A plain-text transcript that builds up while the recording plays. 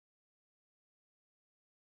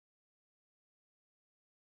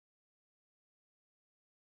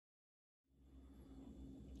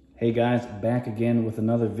Hey guys, back again with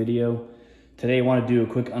another video. Today I want to do a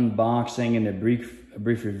quick unboxing and a brief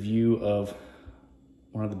review of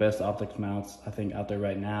one of the best optics mounts I think out there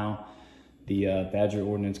right now, the Badger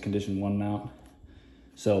Ordnance Condition 1 mount.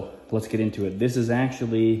 So let's get into it. This is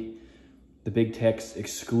actually the Big Tex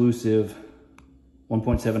exclusive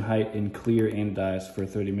 1.7 height in clear anodized for a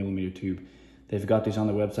 30mm tube. They've got these on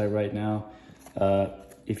their website right now.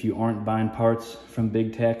 If you aren't buying parts from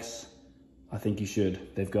Big Tex, I think you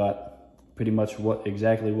should. They've got pretty much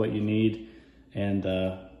exactly what you need, and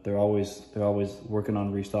they're always working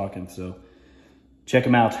on restocking. So check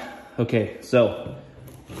them out. Okay, so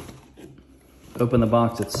open the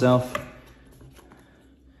box itself.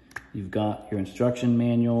 You've got your instruction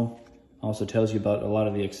manual. Also tells you about a lot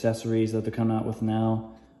of the accessories that they're coming out with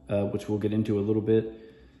now, which we'll get into a little bit.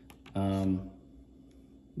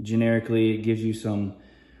 Generically, it gives you some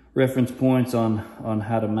reference points on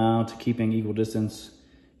how to mount, keeping equal distance,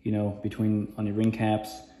 you know, on your ring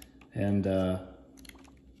caps, and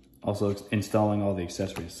also installing all the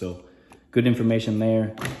accessories. So good information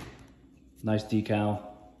there. Nice decal,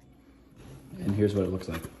 and here's what it looks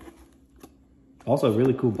like. Also a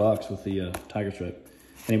really cool box with the tiger stripe.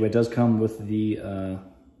 Anyway, it does come with the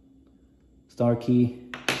star key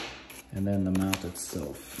and then the mount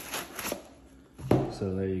itself.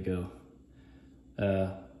 So there you go.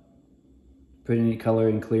 Pretty neat color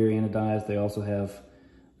in clear anodized. They also have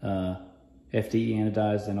FDE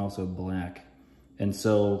anodized and also black. And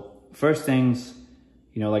so first things,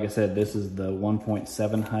 you know, like I said, this is the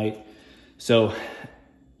 1.7 height. So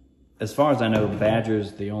as far as I know,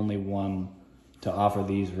 Badger's the only one to offer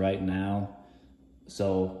these right now.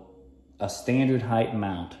 So a standard height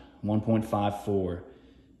mount, 1.54,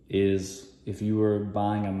 is, if you were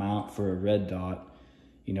buying a mount for a red dot,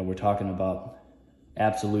 you know, we're talking about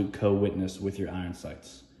absolute co-witness with your iron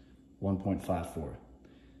sights, 1.54.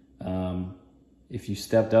 If you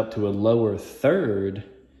stepped up to a lower third,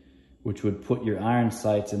 which would put your iron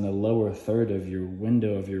sights in the lower third of your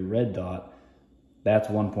window of your red dot, that's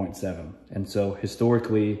 1.7. And so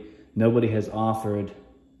historically, nobody has offered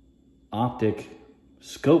optic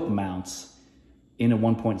scope mounts in a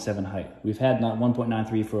 1.7 height. We've had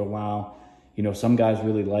 1.93 for a while. You know, some guys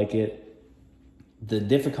really like it. The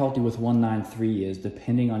difficulty with 193 is,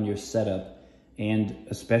 depending on your setup and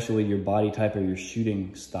especially your body type or your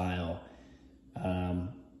shooting style,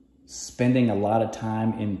 spending a lot of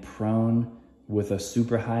time in prone with a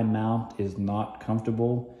super high mount is not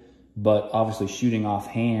comfortable. But obviously shooting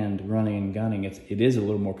offhand, running and gunning, it is a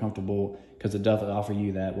little more comfortable because it does offer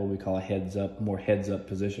you that, what we call a more heads up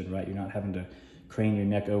position, right? You're not having to crane your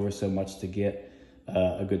neck over so much to get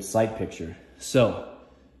a good sight picture. So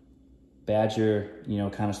Badger, you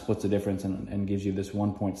know, kind of splits the difference and gives you this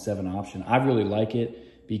 1.7 option. I really like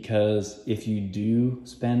it because if you do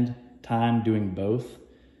spend time doing both,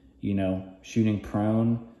 you know, shooting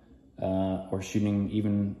prone or shooting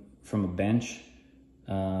even from a bench,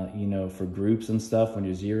 you know, for groups and stuff, when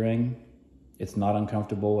you're zeroing, it's not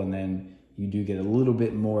uncomfortable, and then you do get a little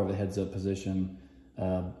bit more of a heads up position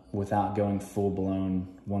without going full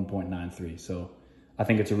blown 1.93. So I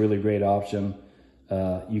think it's a really great option.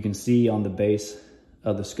 You can see on the base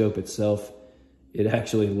of the scope itself, it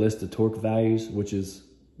actually lists the torque values, which is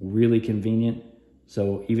really convenient.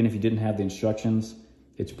 So even if you didn't have the instructions,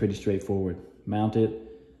 it's pretty straightforward. Mount it.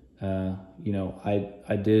 You know,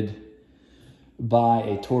 I did buy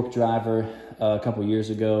a torque driver a couple years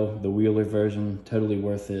ago, the Wheeler version, totally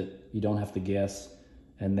worth it. You don't have to guess.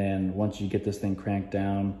 And then once you get this thing cranked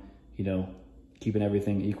down, you know, keeping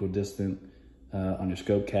everything equal distant on your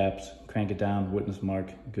scope caps, crank it down, witness mark,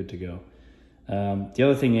 good to go. The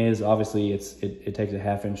other thing is, obviously, it takes a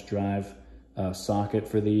 1/2-inch drive socket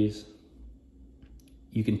for these.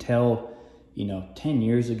 You can tell, you know, 10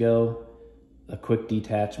 years ago, a quick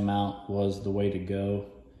detach mount was the way to go.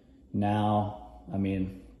 Now, I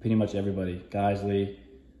mean, pretty much everybody, Geisley,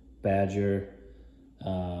 Badger,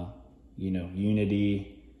 you know,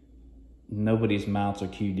 Unity, nobody's mounts are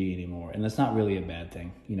QD anymore. And that's not really a bad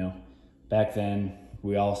thing. You know, back then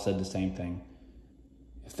we all said the same thing.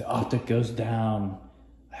 If the optic goes down,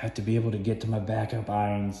 I have to be able to get to my backup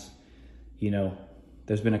irons. You know,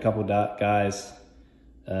 there's been a couple guys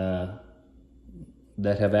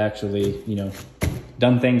that have actually, you know,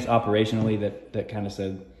 done things operationally that kind of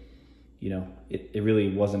said, you know, it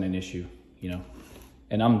really wasn't an issue, you know.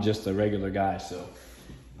 And I'm just a regular guy, so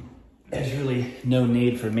there's really no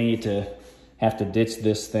need for me to have to ditch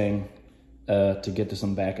this thing to get to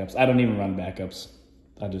some backups. I don't even run backups.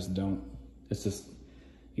 I just don't. It's just,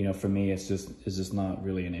 you know, for me, it's just not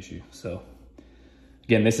really an issue. So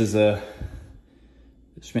again, this is a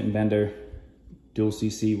Schmidt & Bender dual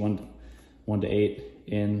CC 1 to 8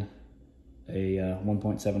 in a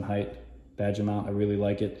 1.7 height Badger mount. I really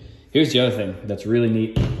like it. Here's the other thing that's really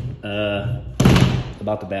neat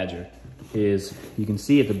about the Badger is you can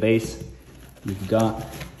see at the base, you've got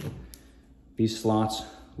these slots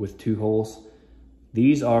with 2 holes.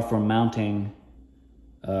 These are for mounting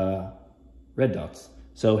red dots.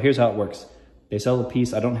 So here's how it works. They sell a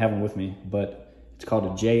piece, I don't have them with me, but it's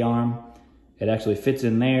called a J-arm. It actually fits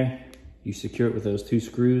in there. You secure it with those 2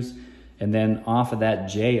 screws, and then off of that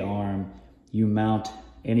J-arm, you mount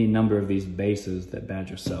any number of these bases that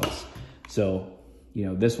Badger sells. So, you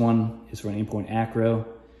know, this one is for an aim-point acro,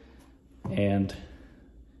 and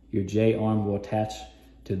your J-arm will attach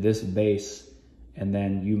to this base, and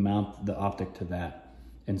then you mount the optic to that.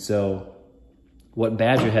 And so what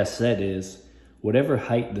Badger has said is, whatever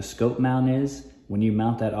height the scope mount is, when you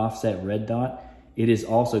mount that offset red dot, it is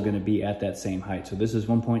also going to be at that same height. So this is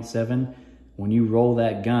 1.7. When you roll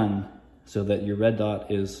that gun so that your red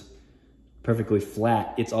dot is perfectly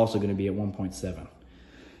flat, it's also going to be at 1.7.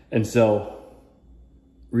 And so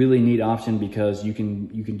really neat option, because you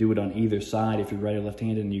can do it on either side if you're right or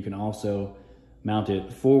left-handed, and you can also mount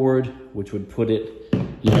it forward, which would put it,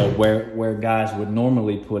 you know, where guys would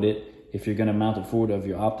normally put it. If you're going to mount it forward of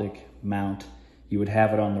your optic mount, you would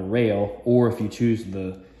have it on the rail, or if you choose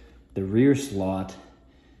the rear slot,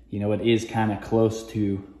 you know, it is kind of close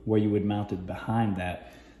to where you would mount it behind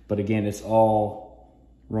that. But again, it's all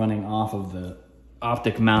running off of the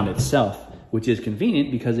optic mount itself, which is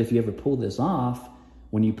convenient because if you ever pull this off,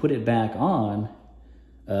 when you put it back on,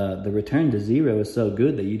 the return to 0 is so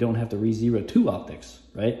good that you don't have to re-zero 2 optics,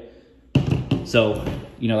 right? So,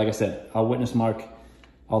 you know, like I said, I'll witness mark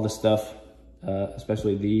all this stuff,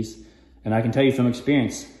 especially these. And I can tell you from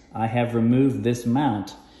experience, I have removed this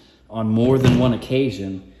mount on more than one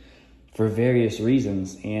occasion for various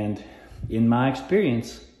reasons. And in my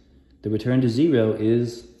experience, the return to 0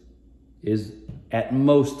 is at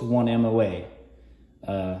most 1 MOA,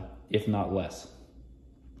 if not less.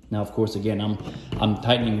 Now, of course, again, I'm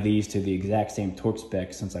tightening these to the exact same torque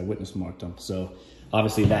spec since I witness marked them. So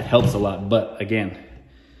obviously that helps a lot. But again,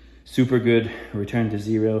 super good return to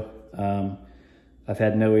 0. I've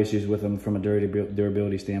had no issues with them from a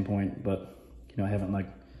durability standpoint, but you know, I haven't like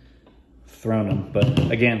thrown them.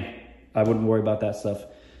 But again, I wouldn't worry about that stuff.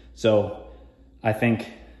 So I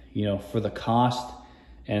think, you know, for the cost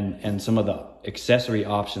and some of the accessory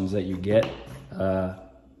options that you get,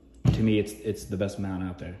 to me, it's the best mount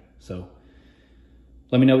out there. So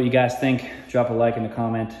let me know what you guys think. Drop a like and a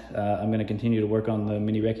comment. I'm going to continue to work on the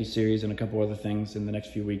mini recce series and a couple other things in the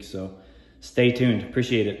next few weeks. So stay tuned.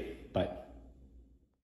 Appreciate it.